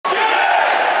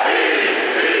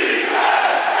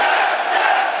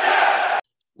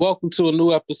Welcome to a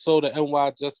new episode of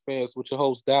NY Just Fans with your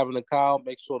host, Davin and Kyle.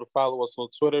 Make sure to follow us on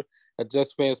Twitter at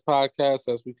Just Fans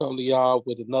Podcast as we come to y'all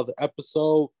with another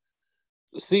episode.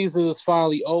 The season is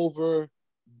finally over,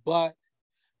 but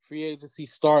free agency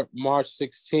start March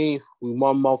 16th. We're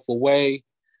 1 month away.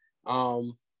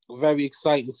 Very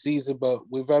exciting season, but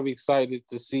we're very excited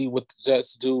to see what the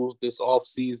Jets do this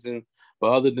offseason.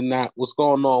 But other than that, what's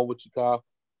going on with you, Kyle?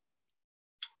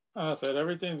 I said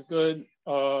everything's good.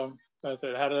 I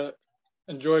said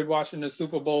enjoyed watching the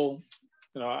Super Bowl.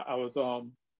 I was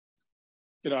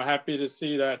happy to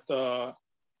see that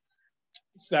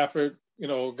Stafford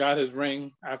got his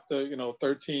ring after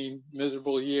 13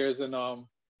 miserable years in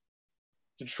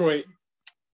Detroit.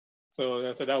 So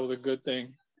I said that was a good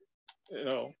thing.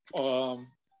 And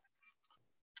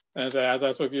as I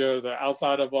was with you,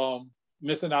 outside of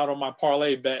missing out on my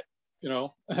parlay bet,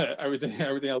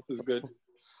 everything else is good.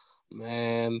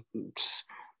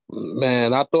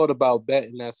 Man, I thought about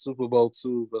betting that Super Bowl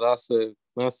too, but I said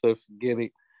forget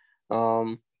it.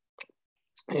 And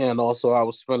also I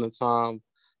was spending time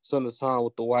with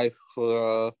the wife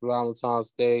for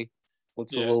Valentine's Day.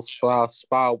 Went to a little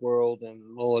spa world,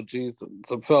 and Lord Jesus,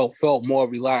 it felt more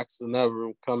relaxed than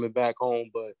ever coming back home.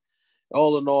 But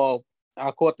all in all,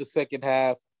 I caught the second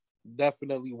half.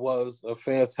 Definitely was a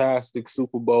fantastic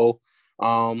Super Bowl.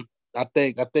 I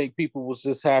think people was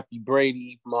just happy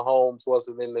Brady Mahomes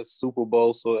wasn't in this Super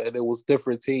Bowl, and it was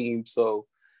different teams. So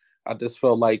I just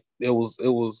felt like it was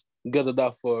good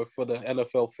enough for the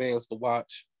NFL fans to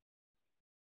watch.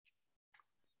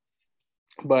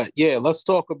 But yeah, let's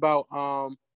talk about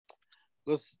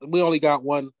we only got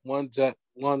one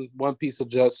piece of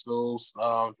Jets news.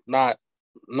 Not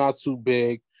too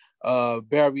big.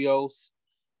 Berrios.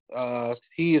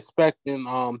 He expecting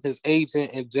his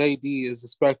agent and JD is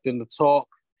expecting to talk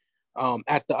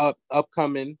at the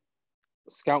upcoming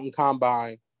scouting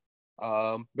combine.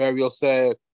 Berrios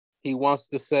said he wants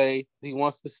to stay,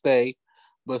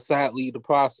 but sadly the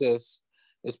process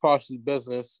is partially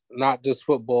business, not just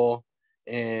football,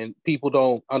 and people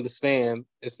don't understand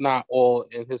it's not all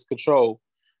in his control.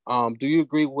 Do you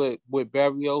agree with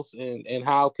Berrios, and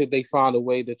how could they find a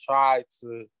way to try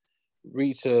to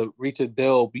reach a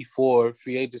deal before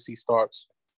free agency starts?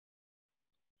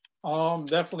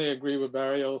 Definitely agree with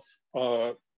Berrios.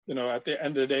 At the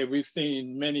end of the day, we've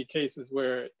seen many cases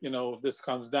where this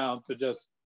comes down to just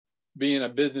being a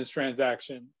business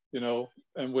transaction,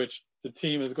 in which the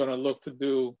team is going to look to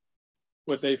do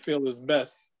what they feel is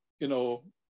best, for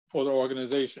the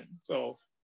organization. So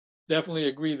definitely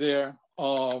agree there.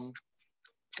 I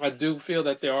do feel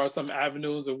that there are some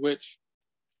avenues in which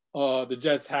the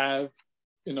Jets have,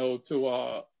 to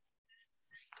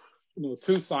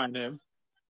sign him.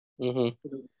 Mm-hmm.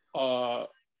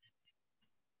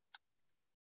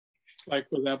 Like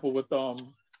for example,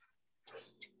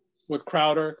 with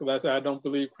Crowder, because I don't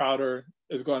believe Crowder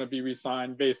is going to be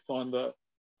re-signed based on the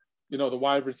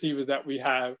wide receivers that we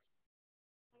have,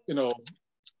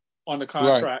 on the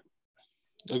contract. Right.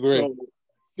 Agree.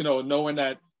 So, knowing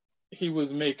that he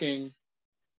was making,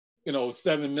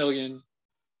 $7 million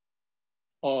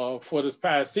for this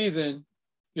past season,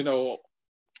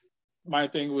 my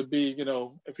thing would be,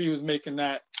 if he was making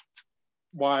that,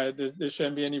 why there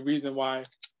shouldn't be any reason why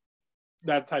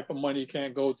that type of money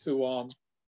can't go to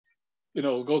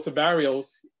Berrios,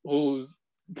 who's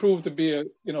proved to be a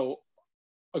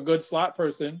good slot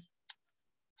person,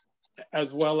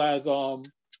 as well as the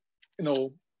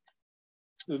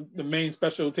main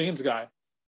special teams guy.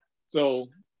 So,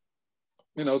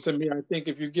 to me, I think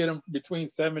if you get him between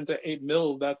 7 to 8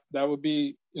 mil, that would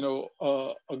be a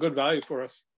good value for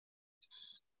us.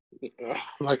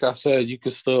 Like I said, you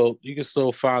can still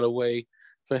find a way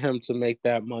for him to make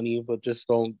that money, but just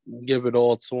don't give it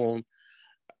all to him.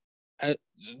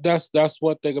 That's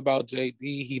one thing about JD.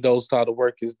 He knows how to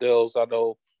work his deals. I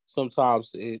know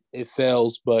sometimes it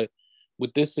fails, but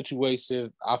with this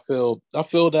situation, I feel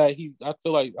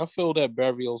that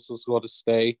Berrios is going to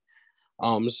stay.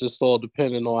 It's just all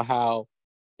depending on how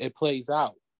it plays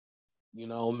out.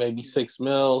 Maybe 6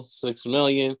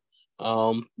 million,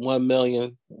 1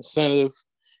 million incentive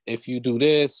if you do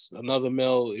this, another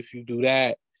mil if you do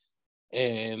that,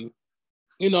 and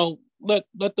let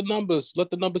the numbers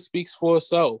speaks for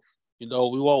itself. We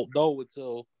won't know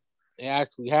until it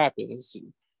actually happens.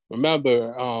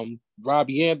 Remember,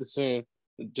 Robbie Anderson,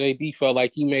 JD felt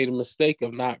like he made a mistake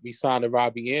of not re-signing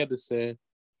Robbie Anderson,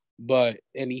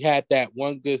 and he had that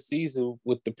one good season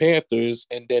with the Panthers,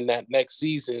 and then that next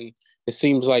season, it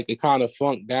seems like it kind of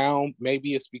flunked down.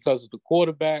 Maybe it's because of the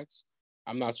quarterbacks.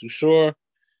 I'm not too sure,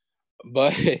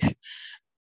 but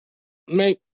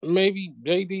maybe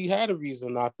JD had a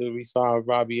reason not to resign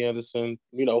Robbie Anderson,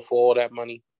 for all that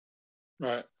money.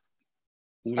 Right.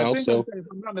 I So think, if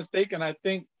I'm not mistaken, I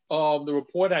think the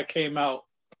report that came out,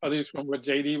 at least from what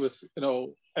JD was,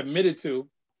 admitted to,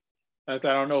 as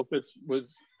I don't know if it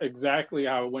was exactly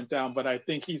how it went down, but I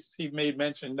think he made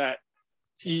mention that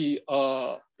he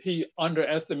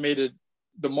underestimated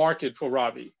the market for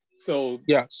Robbie. So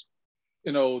yes,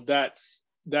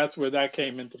 that's where that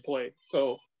came into play.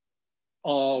 So,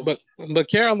 but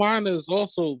Carolina is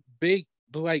also big,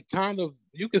 like kind of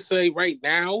you could say right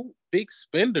now big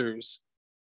spenders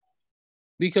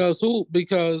because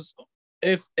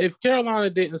if Carolina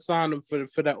didn't sign him for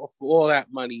all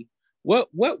that money, what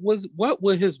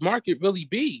would his market really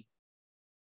be?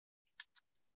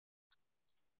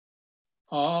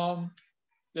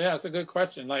 Yeah, it's a good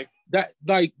question. Like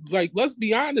let's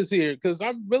be honest here, because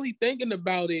I'm really thinking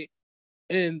about it,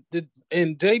 and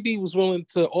JD was willing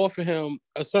to offer him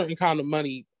a certain kind of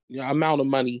money, amount of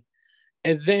money,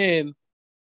 and then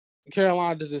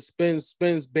Carolina just spends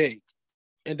big,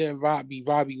 and then Robbie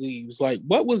leaves. Like,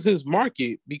 what was his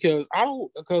market? Because I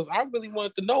really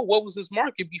wanted to know what was his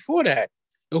market before that,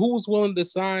 and who was willing to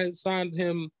sign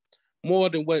him more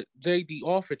than what JD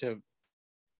offered him.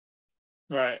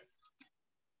 Right.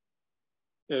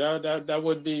 Yeah, that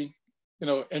would be,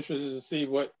 interesting to see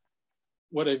what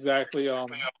exactly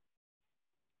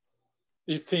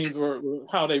these teams were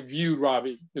how they viewed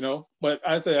Robbie, But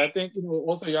I think,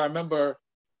 also, I remember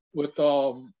with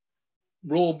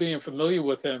Rule being familiar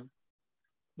with him,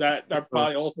 that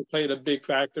probably also played a big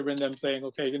factor in them saying,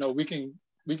 okay, we can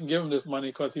give him this money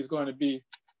because he's going to be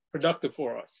productive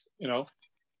for us,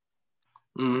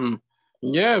 Mm-hmm.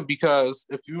 Yeah, because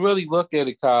if you really look at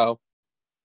it, Kyle,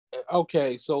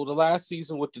 okay, so the last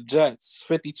season with the Jets,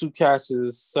 52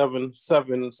 catches,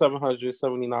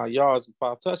 779 yards, and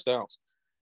 5 touchdowns.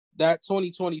 That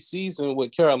 2020 season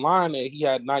with Carolina, he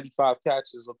had 95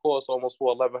 catches, of course, almost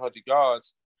for 1,100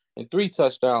 yards and 3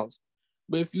 touchdowns.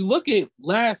 But if you look at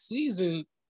last season,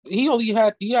 he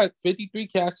had 53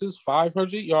 catches,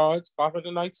 500 yards,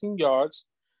 519 yards,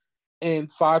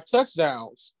 and 5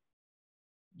 touchdowns.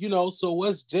 So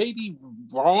was JD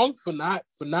wrong for not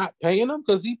paying him?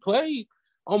 Because he played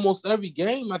almost every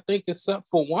game, I think, except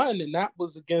for one, and that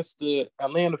was against the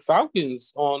Atlanta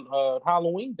Falcons on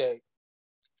Halloween Day.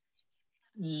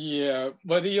 Yeah,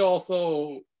 but he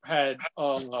also had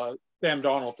Sam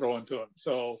Darnold throwing to him.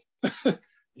 So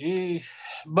yeah,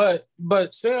 but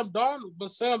Sam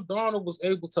Darnold was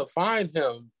able to find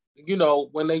him,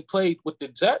 when they played with the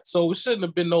Jets. So it shouldn't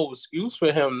have been no excuse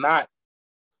for him not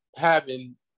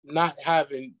having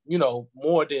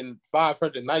more than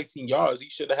 519 yards. He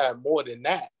should have had more than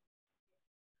that.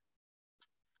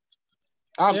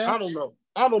 I don't know.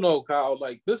 I don't know, Kyle.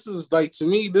 Like, this is like, to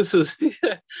me, this is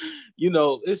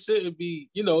it shouldn't be,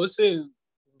 it shouldn't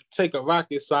take a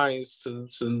rocket science to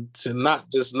not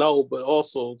just know, but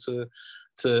also to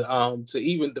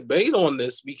even debate on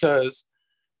this, because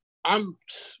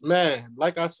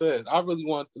like I said, I really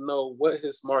want to know what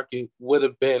his market would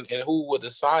have been and who would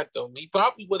have signed him. He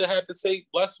probably would have had to take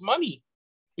less money,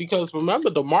 because remember,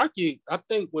 the market, I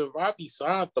think when Robbie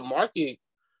signed, the market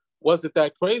wasn't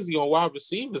that crazy on wide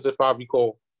receivers, if I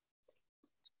recall.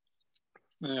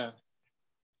 Yeah.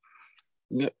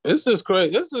 Yeah, it's just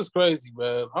crazy. It's just crazy,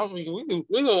 man. I mean,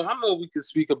 I know we could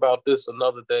speak about this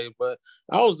another day, but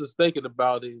I was just thinking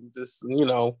about it, and just we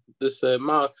might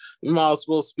as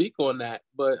well speak on that.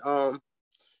 But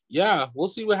yeah, we'll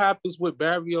see what happens with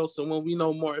Barrios, and when we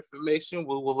know more information,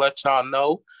 we will let y'all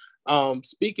know.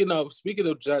 Speaking of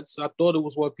Jets, I thought it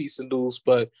was one piece of news,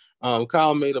 but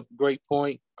Kyle made a great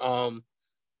point.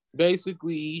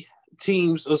 Basically,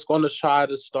 teams are going to try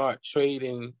to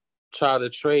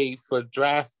trade for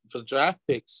draft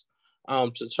picks,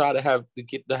 to try to have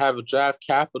a draft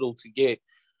capital to get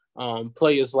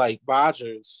players like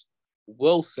Rodgers,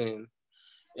 Wilson,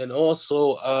 and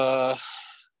also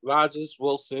Rodgers,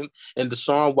 Wilson, and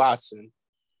Deshaun Watson.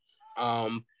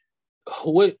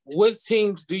 What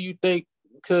teams do you think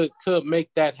could make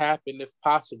that happen if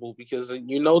possible? Because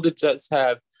the Jets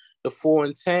have the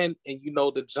 4-10, and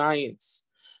the Giants,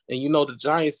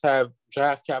 have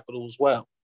draft capital as well.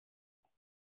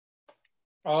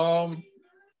 I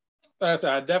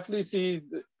definitely see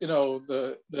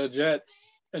the Jets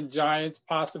and Giants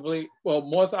possibly.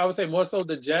 Well, I would say more so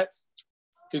the Jets,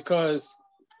 because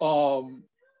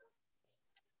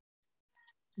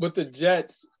with the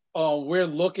Jets, we're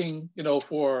looking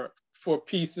for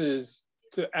pieces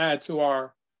to add to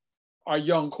our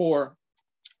young core,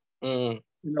 to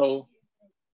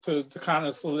kind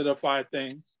of solidify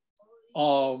things.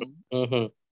 Mm-hmm.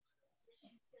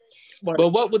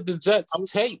 But what would the Jets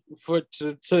take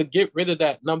to get rid of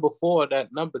that number 4,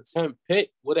 that number 10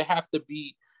 pick? Would it have to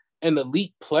be an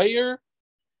elite player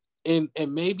and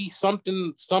maybe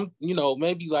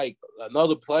maybe like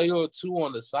another player or two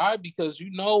on the side? Because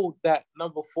that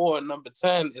number 4 and number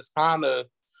 10 is kind of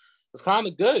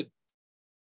good.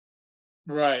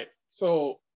 Right.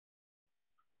 So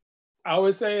I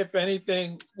would say, if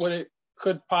anything, what it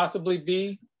could possibly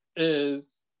be is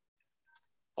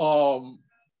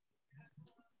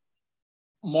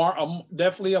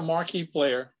definitely a marquee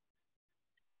player.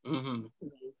 Mm-hmm.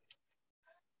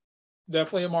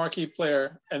 Definitely a marquee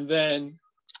player. And then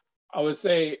I would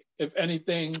say, if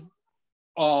anything,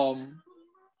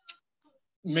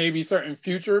 maybe certain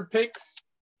future picks,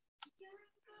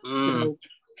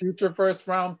 future first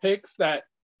round picks that,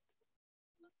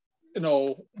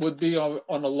 would be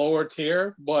on a lower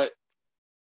tier, but,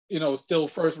 still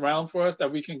first round for us,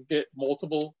 that we can get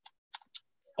multiple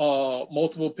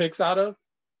picks out of.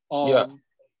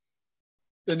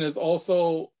 Then there's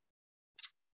also,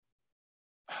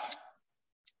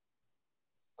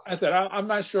 I said, I'm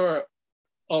not sure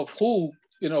of who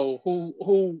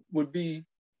would be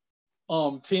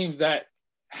teams that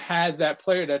has that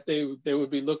player that they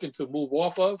would be looking to move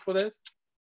off of for this.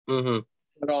 Mm-hmm.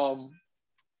 But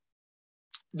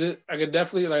I could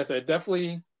definitely, like I said,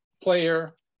 definitely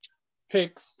player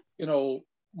picks,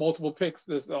 multiple picks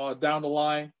this down the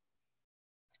line.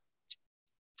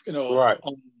 Right.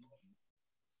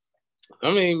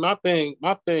 I mean, my thing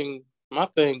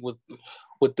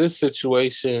with this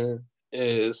situation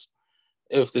is,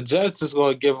 if the Jets is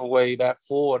going to give away that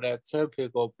 4, that 10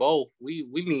 pick, or both, we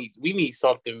need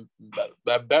something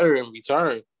better in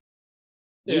return.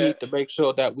 We need to make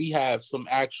sure that we have some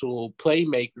actual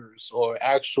playmakers or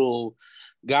actual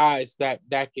guys that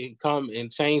can come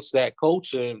and change that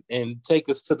culture and take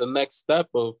us to the next step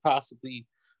of possibly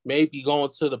maybe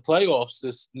going to the playoffs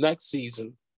this next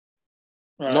season.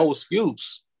 Right. No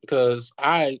excuse, because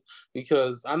I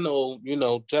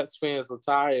know, Jets fans are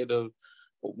tired of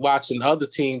watching other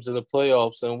teams in the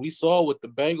playoffs, and we saw what the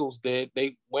Bengals did.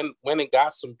 They went and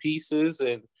got some pieces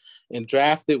and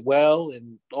drafted well,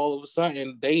 and all of a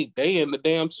sudden they in the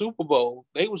damn Super Bowl.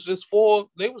 They was just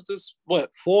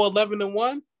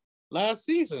 4-11-1 last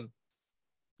season.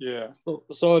 Yeah.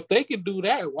 So if they could do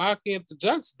that, why can't the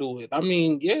Jets do it? I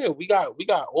mean, yeah, we got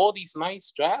all these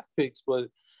nice draft picks, but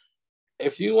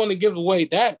if you want to give away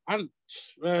that,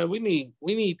 we need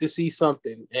to see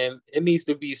something, and it needs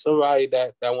to be somebody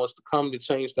that wants to come to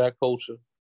change that culture.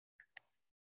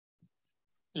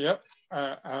 Yep,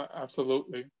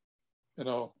 absolutely. And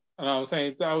I would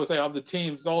say of the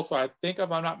teams also, I think,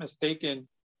 if I'm not mistaken,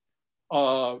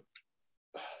 I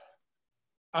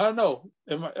don't know,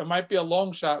 it might be a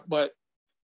long shot, but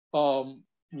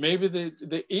maybe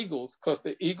the Eagles, because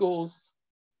the Eagles,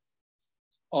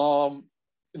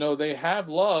 they have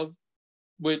Love,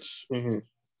 which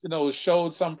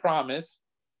showed some promise,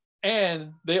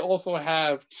 and they also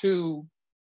have two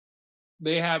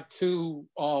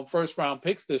first round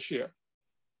picks this year.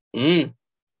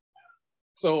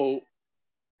 So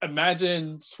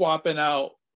imagine swapping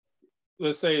out,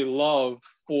 let's say, Love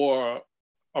for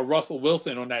a Russell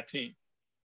Wilson on that team.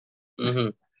 Mm-hmm.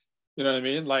 You know what I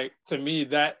mean? Like, to me,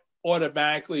 that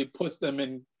automatically puts them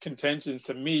in contention,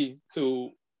 to me, to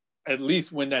at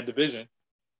least win that division.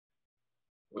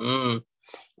 I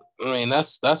mean,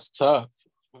 that's tough.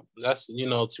 That's,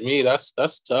 to me, that's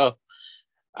tough.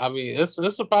 I mean,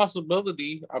 it's a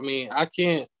possibility. I mean,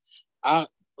 to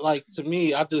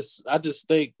me, I just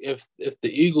think if the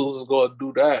Eagles is going to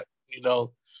do that,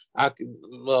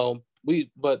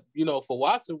 for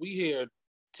Watson, we hear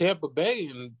Tampa Bay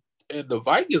and the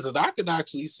Vikings, and I can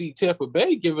actually see Tampa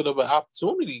Bay giving them an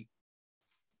opportunity.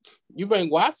 You bring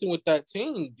Watson with that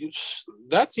team,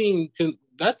 that team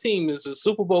is a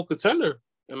Super Bowl contender,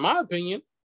 in my opinion.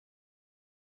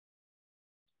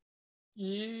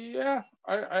 Yeah,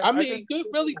 I mean,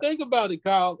 you really think about it,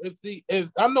 Kyle.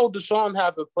 If I know Deshaun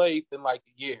haven't played in like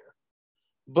a year,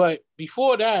 but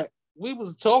before that, we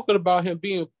was talking about him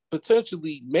being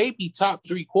potentially maybe top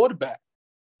 3 quarterback,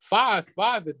 five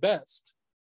at best.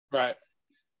 Right.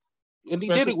 And he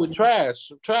did it with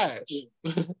trash.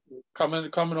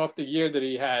 Coming off the year that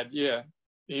he had, yeah,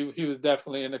 he was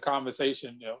definitely in the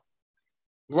conversation,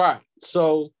 Right.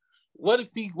 So what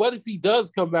if he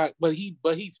does come back, but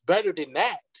he's better than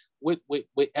that with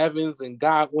Evans and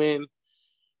Godwin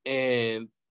and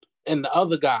the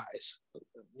other guys,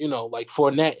 like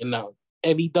Fournette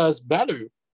and he does better.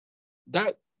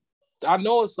 That I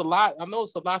know it's a lot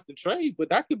to trade, but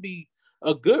that could be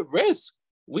a good risk.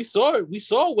 We saw it. We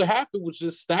saw what happened with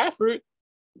just Stafford.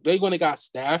 They went and got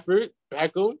Stafford,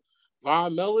 Beckham,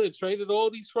 Von Miller traded all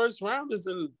these first rounders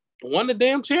and won the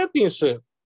damn championship.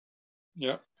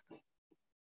 Yeah.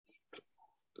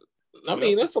 I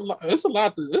mean, it's a lot. It's a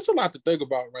lot to think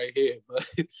about right here. But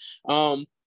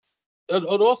and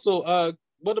also,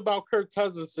 what about Kirk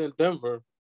Cousins in Denver?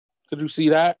 Could you see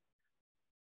that?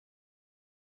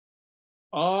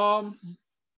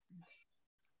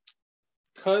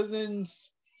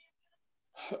 Cousins,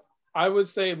 I would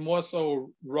say more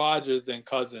so Rodgers than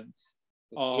Cousins.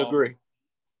 Agree.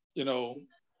 You know,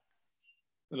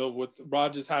 with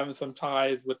Rodgers having some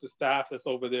ties with the staff that's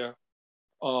over there.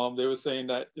 They were saying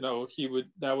that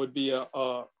that would be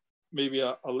maybe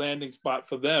a landing spot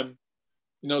for them,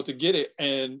 to get it.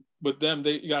 And with them,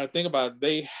 you got to think about it,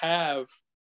 they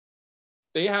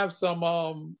have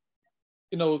some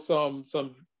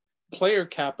some player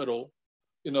capital,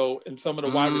 in some of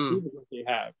the wide receivers that they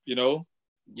have,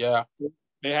 Yeah.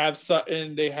 They have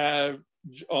Sutton, they have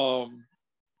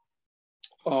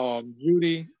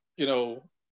Judy,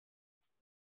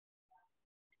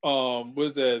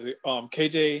 was that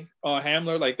KJ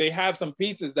Hamler. Like, they have some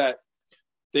pieces that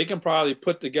they can probably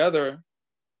put together,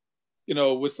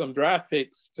 with some draft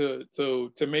picks to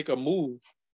make a move,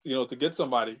 to get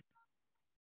somebody.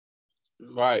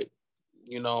 Right.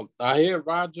 I hear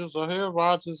Rodgers and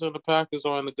the Packers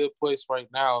are in a good place right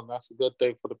now, and that's a good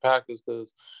thing for the Packers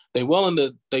because they willing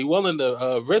to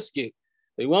risk it.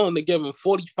 They willing to give him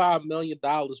 $45 million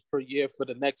per year for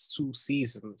the next 2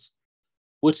 seasons,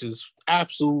 which is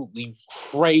absolutely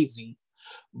crazy.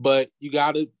 But you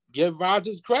got to give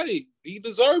Rodgers credit. He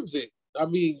deserves it. I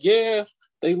mean, yeah,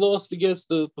 they lost against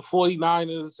the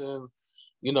 49ers and,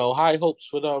 high hopes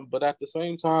for them. But at the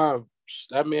same time,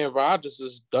 that man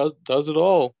Rodgers does it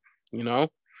all,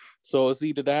 So it's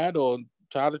either that or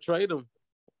try to trade him.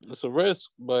 It's a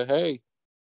risk. But, hey,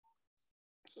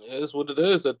 it is what it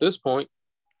is at this point.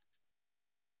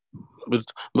 But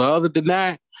other than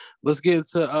that, let's get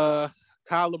into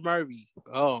Kyler Murray.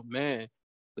 Oh, man.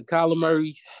 The Kyler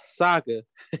Murray saga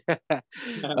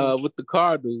with the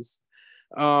Cardinals.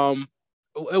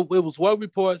 It was one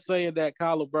report saying that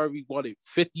Kyler Murray wanted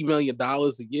 $50 million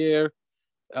a year.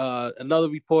 Another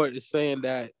report is saying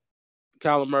that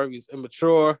Kyler Murray is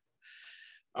immature.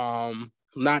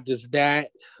 Not just that,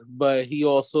 but he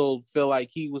also feel like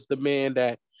he was the man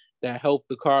that helped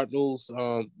the Cardinals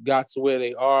got to where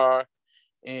they are,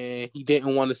 and he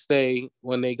didn't want to stay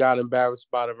when they got embarrassed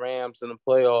by the Rams in the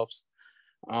playoffs.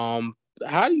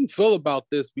 How do you feel about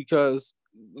this? Because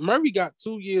Murray got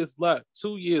 2 years left,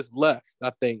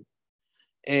 I think.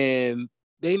 And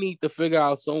they need to figure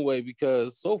out some way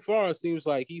because so far it seems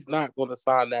like he's not going to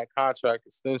sign that contract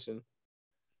extension.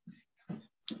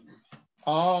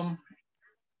 Yeah,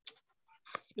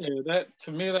 that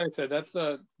to me, like I said,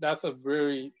 that's a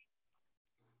very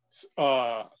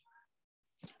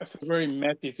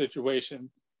messy situation,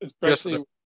 especially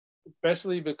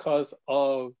because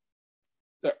of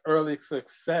the early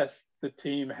success the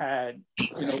team had,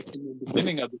 in the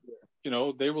beginning of the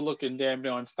year. They were looking damn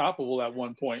near unstoppable at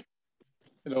one point,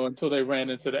 until they ran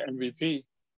into the MVP,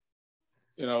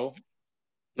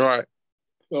 Right.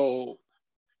 So,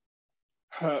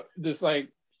 just like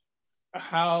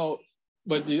how,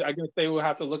 but I guess they will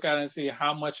have to look at it and see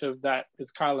how much of that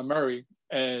is Kyler Murray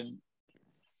and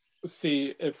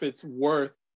see if it's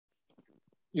worth,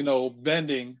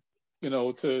 bending,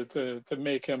 to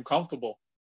make him comfortable,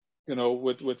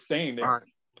 with staying there.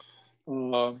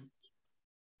 Right.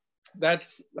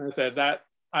 That's, like I said, that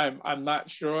I'm not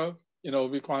sure of,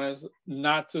 be quite honest,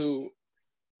 not to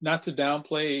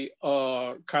downplay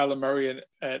Kyler Murray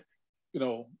at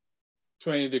to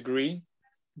any degree,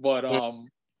 but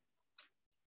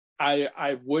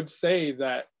I would say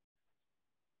that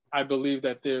I believe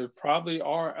that there probably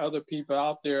are other people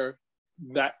out there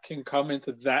that can come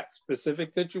into that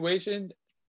specific situation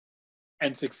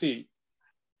and succeed.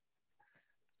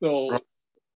 So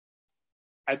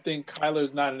I think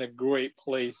Kyler's not in a great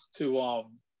place to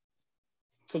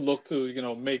look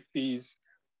to, make these,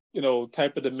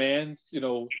 type of demands,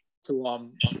 to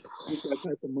get that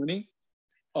type of money.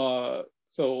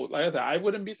 So like I said, I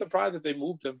wouldn't be surprised if they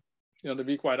moved him, to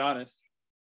be quite honest.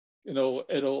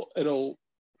 It'll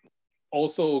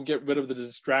also get rid of the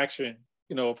distraction,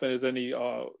 if there's any,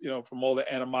 from all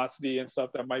the animosity and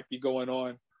stuff that might be going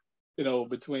on,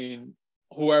 between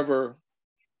whoever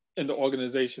in the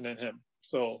organization and him.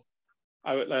 So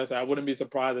like I said, I wouldn't be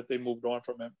surprised if they moved on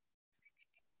from him.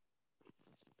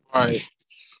 All right.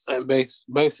 And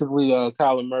basically,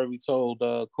 Kyler Murray told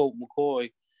Colt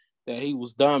McCoy that he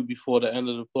was done before the end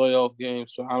of the playoff game.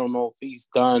 So I don't know if he's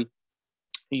done.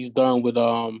 He's done with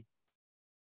the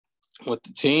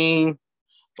team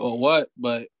or what.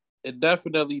 But it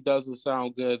definitely doesn't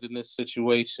sound good in this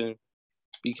situation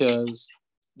because,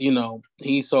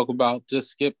 he's talking about just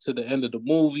skip to the end of the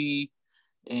movie,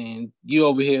 and you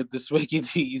over here just making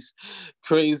these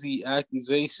crazy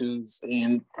accusations.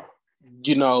 And,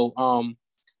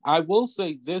 I will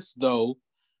say this though,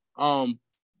 um,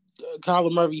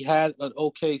 Kyler Murray had an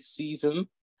okay season,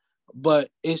 but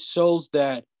it shows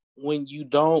that when you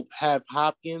don't have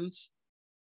Hopkins,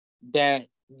 that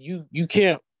you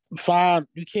can't find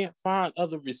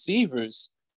other receivers,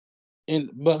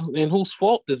 and whose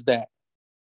fault is that?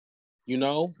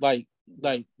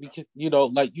 Because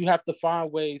you have to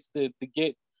find ways to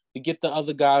get the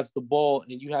other guys the ball,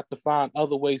 and you have to find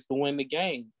other ways to win the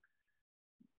game.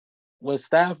 When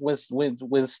Stafford,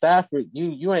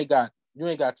 you ain't got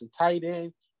your tight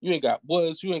end, you ain't got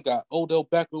Woods, you ain't got Odell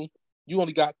Beckham, you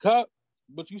only got Cup,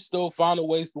 but you still find a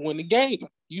ways to win the game.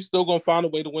 You still gonna find a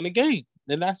way to win the game,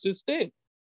 and that's just it.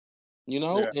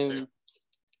 Yeah.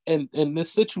 And in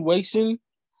this situation,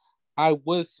 I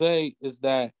would say is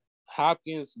that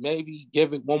Hopkins maybe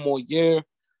give it one more year.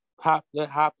 Let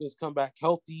Hopkins come back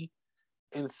healthy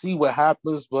and see what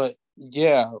happens. But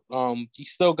yeah, he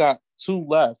still got two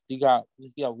left. He got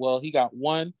one.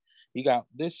 He got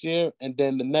this year, and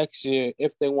then the next year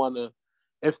if they wanna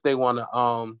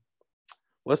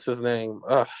what's his name?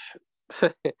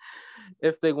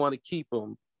 If they want to keep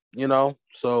him,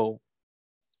 So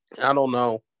I don't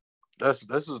know. That's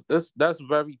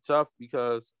very tough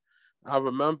because I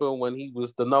remember when he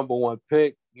was the number one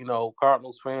pick,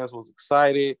 Cardinals fans was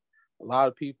excited. A lot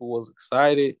of people was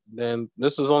excited. Then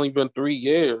this has only been 3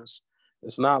 years.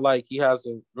 It's not like he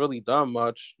hasn't really done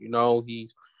much. He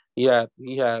had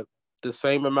the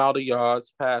same amount of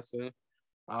yards passing,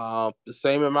 the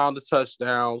same amount of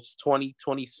touchdowns, 20,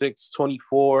 26,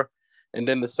 24, and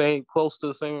then close to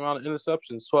the same amount of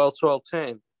interceptions, 12, 12,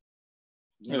 10.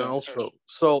 Yeah.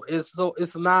 So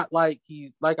it's not like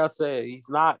he's, like I said, he's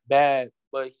not bad,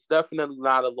 but he's definitely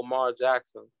not a Lamar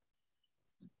Jackson.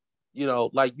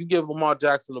 Like you give Lamar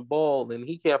Jackson the ball and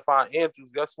he can't find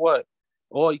Andrews, guess what?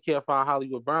 Or he can't find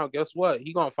Hollywood Brown, guess what?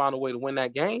 He gonna find a way to win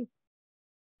that game.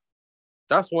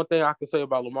 That's one thing I can say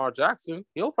about Lamar Jackson.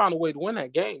 He'll find a way to win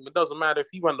that game. It doesn't matter if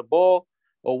he run the ball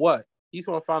or what. He's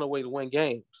gonna find a way to win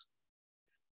games.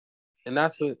 And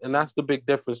that's the big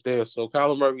difference there. So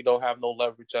Kyler Murray don't have no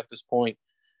leverage at this point.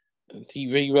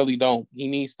 He really don't. He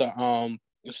needs to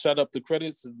shut up the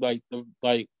critics. Like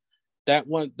that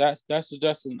one. That's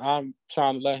suggestion I'm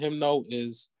trying to let him know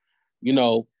is,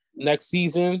 next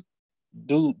season,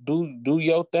 do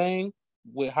your thing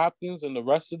with Hopkins and the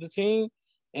rest of the team,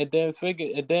 and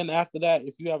then after that,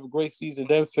 if you have a great season,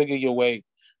 then figure your way.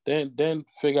 Then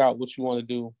figure out what you want to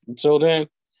do. Until then,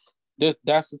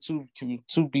 that's a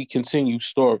to be continued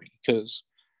story because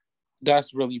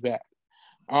that's really bad.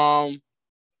 Um,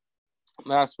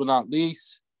 Last but not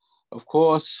least, of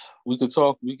course, we could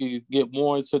get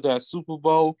more into that Super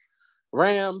Bowl.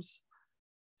 Rams,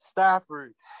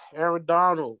 Stafford, Aaron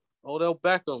Donald, Odell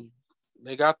Beckham,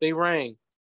 they got their ring.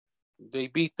 They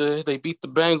beat the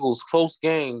Bengals, close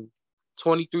game,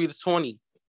 23-20.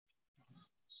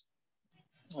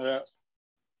 Yeah.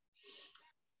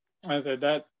 I said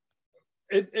that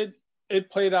it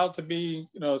played out to be,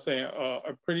 saying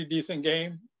a pretty decent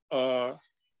game.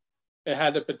 It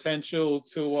had the potential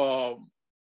to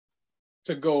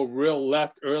go real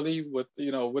left early with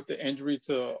the injury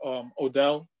to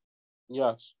Odell.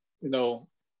 Yes.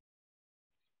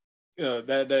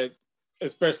 That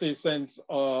especially since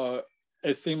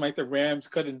it seemed like the Rams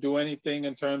couldn't do anything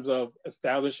in terms of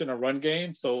establishing a run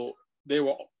game, so they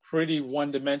were pretty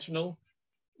one-dimensional,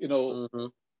 Mm-hmm.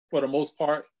 for the most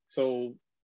part. So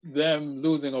them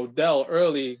losing Odell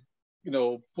early,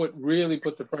 really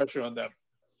put the pressure on them.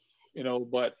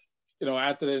 But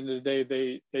at the end of the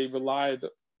day, they relied,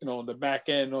 on the back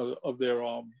end of their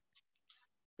on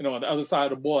the other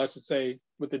side of the ball, I should say,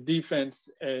 with the defense,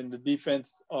 and the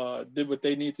defense did what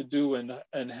they need to do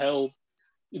and held,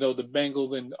 the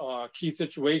Bengals in key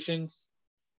situations,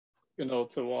 to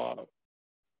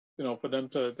for them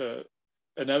to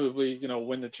inevitably,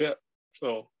 win the chip.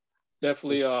 So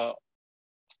definitely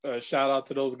shout out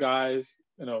to those guys.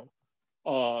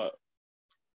 Uh,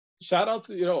 Shout out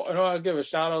to I know I'll give a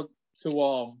shout out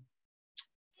to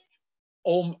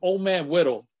old man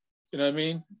Whittle. You know what I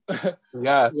mean?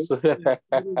 Yes. Whittle's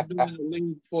been in the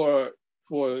league for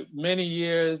many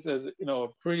years as a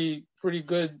pretty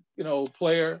good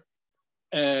player,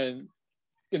 and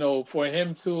for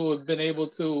him to have been able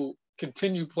to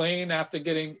continue playing after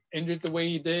getting injured the way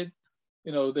he did,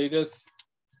 they just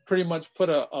pretty much put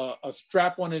a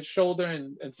strap on his shoulder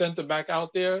and sent him back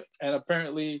out there, and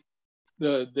apparently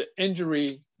the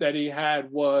injury that he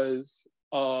had was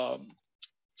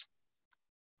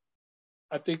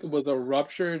I think it was a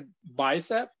ruptured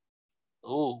bicep.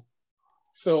 Oh,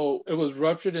 So it was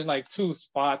ruptured in like two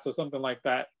spots or something like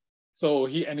that. So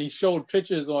he showed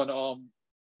pictures on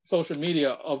social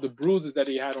media of the bruises that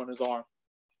he had on his arm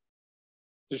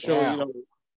to show damn.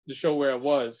 to show where it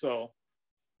was. So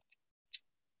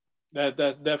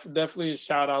definitely a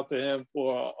shout out to him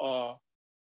for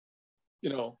you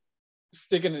know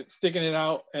sticking it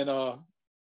out and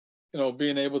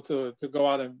being able to go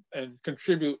out and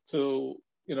contribute to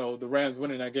the Rams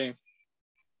winning that game.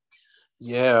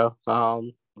 Yeah.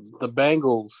 The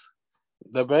Bengals.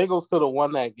 The Bengals could have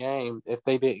won that game if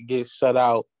they didn't get shut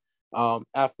out.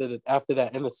 After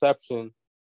that interception,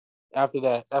 after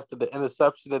the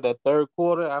interception of that third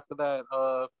quarter, after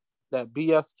that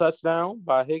BS touchdown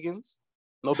by Higgins.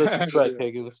 No disrespect, Yeah.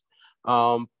 Higgins.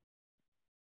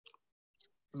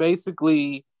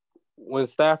 Basically, when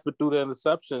Stafford threw the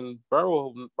interception,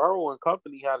 Burrow and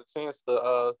company had a chance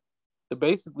to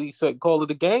basically call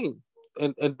it a game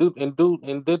and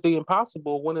did the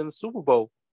impossible, winning the Super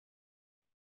Bowl.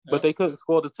 But they couldn't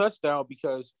score the touchdown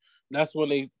because that's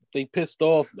when they pissed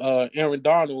off Aaron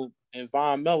Donald and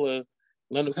Von Miller,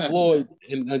 Leonard Floyd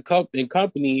and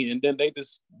company, and then they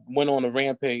just went on a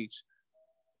rampage.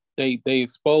 They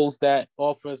exposed that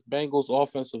Bengals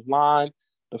offensive line.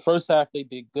 The first half they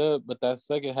did good, but that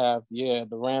second half, yeah,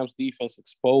 the Rams defense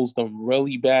exposed them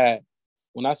really bad.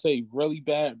 When I say really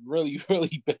bad, really,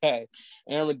 really bad.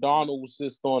 Aaron Donald was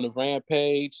just on a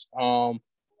rampage.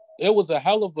 It was a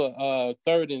hell of a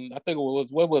third and I think it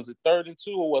was, what was it, 3rd and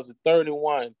 2 or was it 3rd and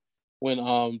 1 when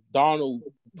Donald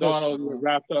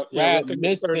wrapped up. grabbed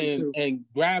missing and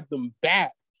grabbed them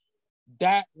back.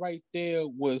 That right there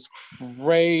was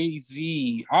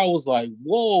crazy. I was like,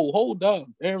 whoa, hold up.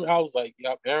 I was like,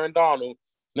 yep, Aaron Donald.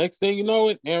 Next thing you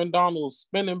know, Aaron Donald was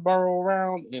spinning Burrow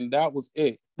around, and that was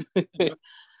it.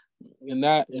 and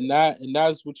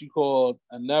that's what you call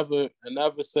a never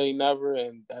say never,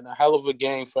 and a hell of a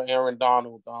game for Aaron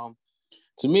Donald.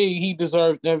 To me, he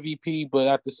deserved MVP, but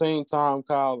at the same time,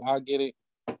 Kyle, I get it.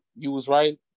 You was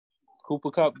right. Cooper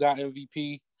Kupp got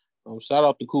MVP. Shout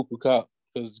out to Cooper Kupp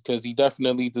because he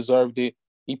definitely deserved it.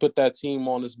 He put that team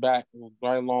on his back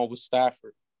right along with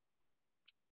Stafford.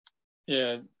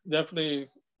 Yeah, definitely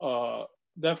a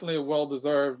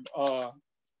well-deserved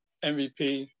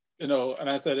MVP. And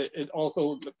I said it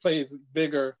also plays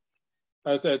bigger.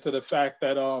 I said to the fact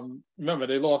that remember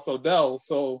they lost Odell,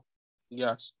 so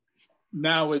yes,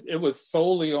 now it was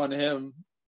solely on him,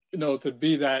 to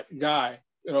be that guy.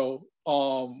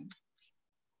 Von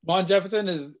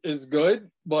Jefferson is good,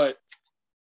 but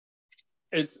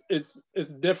it's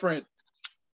different.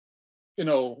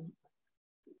 He's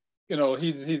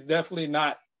definitely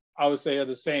not, I would say, of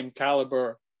the same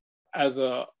caliber as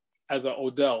a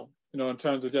Odell, in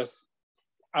terms of just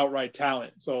outright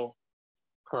talent. So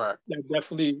correct. That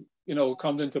definitely,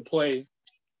 comes into play,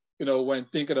 when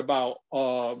thinking about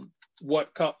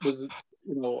what Kupp was,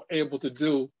 able to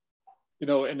do,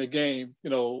 in the game,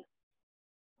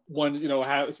 one,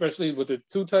 especially with the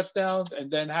 2 touchdowns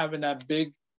and then having that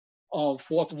big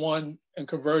 4th one and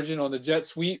conversion on the jet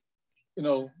sweep,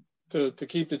 to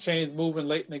keep the chains moving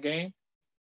late in the game.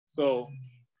 So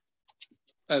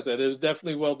as I said, it was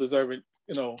definitely well deserving,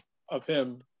 of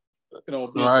him,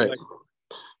 being right. selected.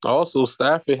 Also,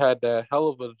 Stafford had that hell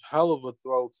of a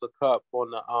throw to Kupp on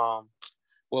the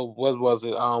what was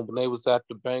it? When they was at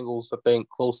the Bengals, I think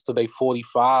close to their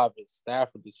 45, and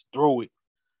Stafford just threw it.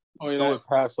 Oh, yeah. Threw it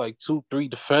past like 2-3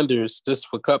 defenders just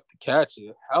for Kupp to catch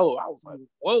it. Hell, I was like,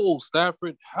 whoa,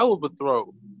 Stafford, hell of a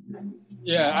throw.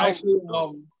 Yeah, I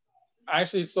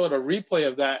actually saw the replay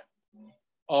of that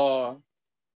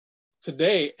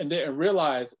today and didn't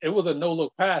realize it was a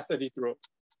no-look pass that he threw.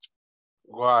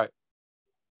 Right.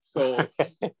 So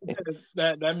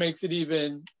that makes it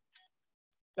even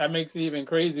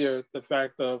crazier, the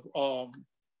fact of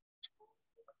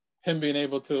him being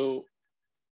able to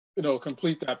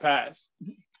complete that pass.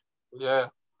 Yeah,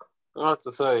 not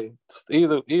to say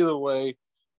either way.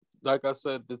 Like I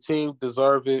said, the team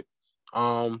deserve it.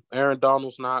 Aaron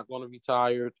Donald's not going to be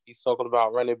tired. He's talking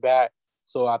about running back.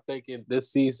 So I think in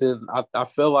this season, I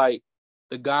feel like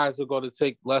the guys are going to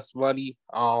take less money.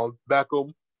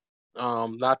 Beckham,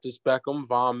 not just Beckham,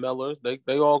 Von Miller,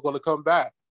 they all going to come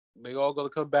back. They all going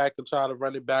to come back and try to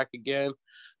run it back again.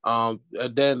 And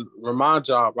then Ramon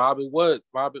Job, Robert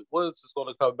Woods is going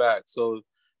to come back. So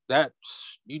that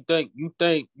you think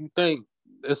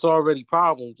it's already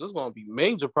problems. There's going to be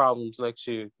major problems next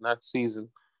season.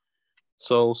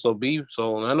 So the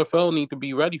NFL need to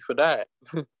be ready for that.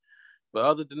 But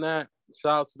other than that,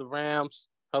 Shout out to the Rams.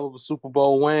 Hell of a Super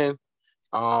Bowl win.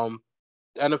 The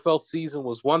NFL season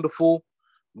was wonderful,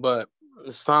 but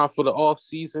it's time for the off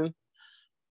season.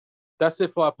 That's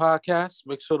it for our podcast.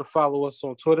 Make sure to follow us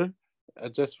on Twitter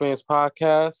at Just Fans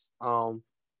Podcast,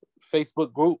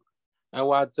 Facebook group,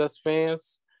 NY Just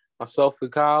Fans. Myself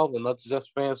and Kyle and other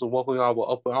Just Fans will welcome y'all with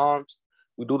open arms.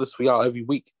 We do this for y'all every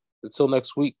week. Until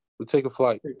next week, we take a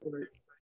flight.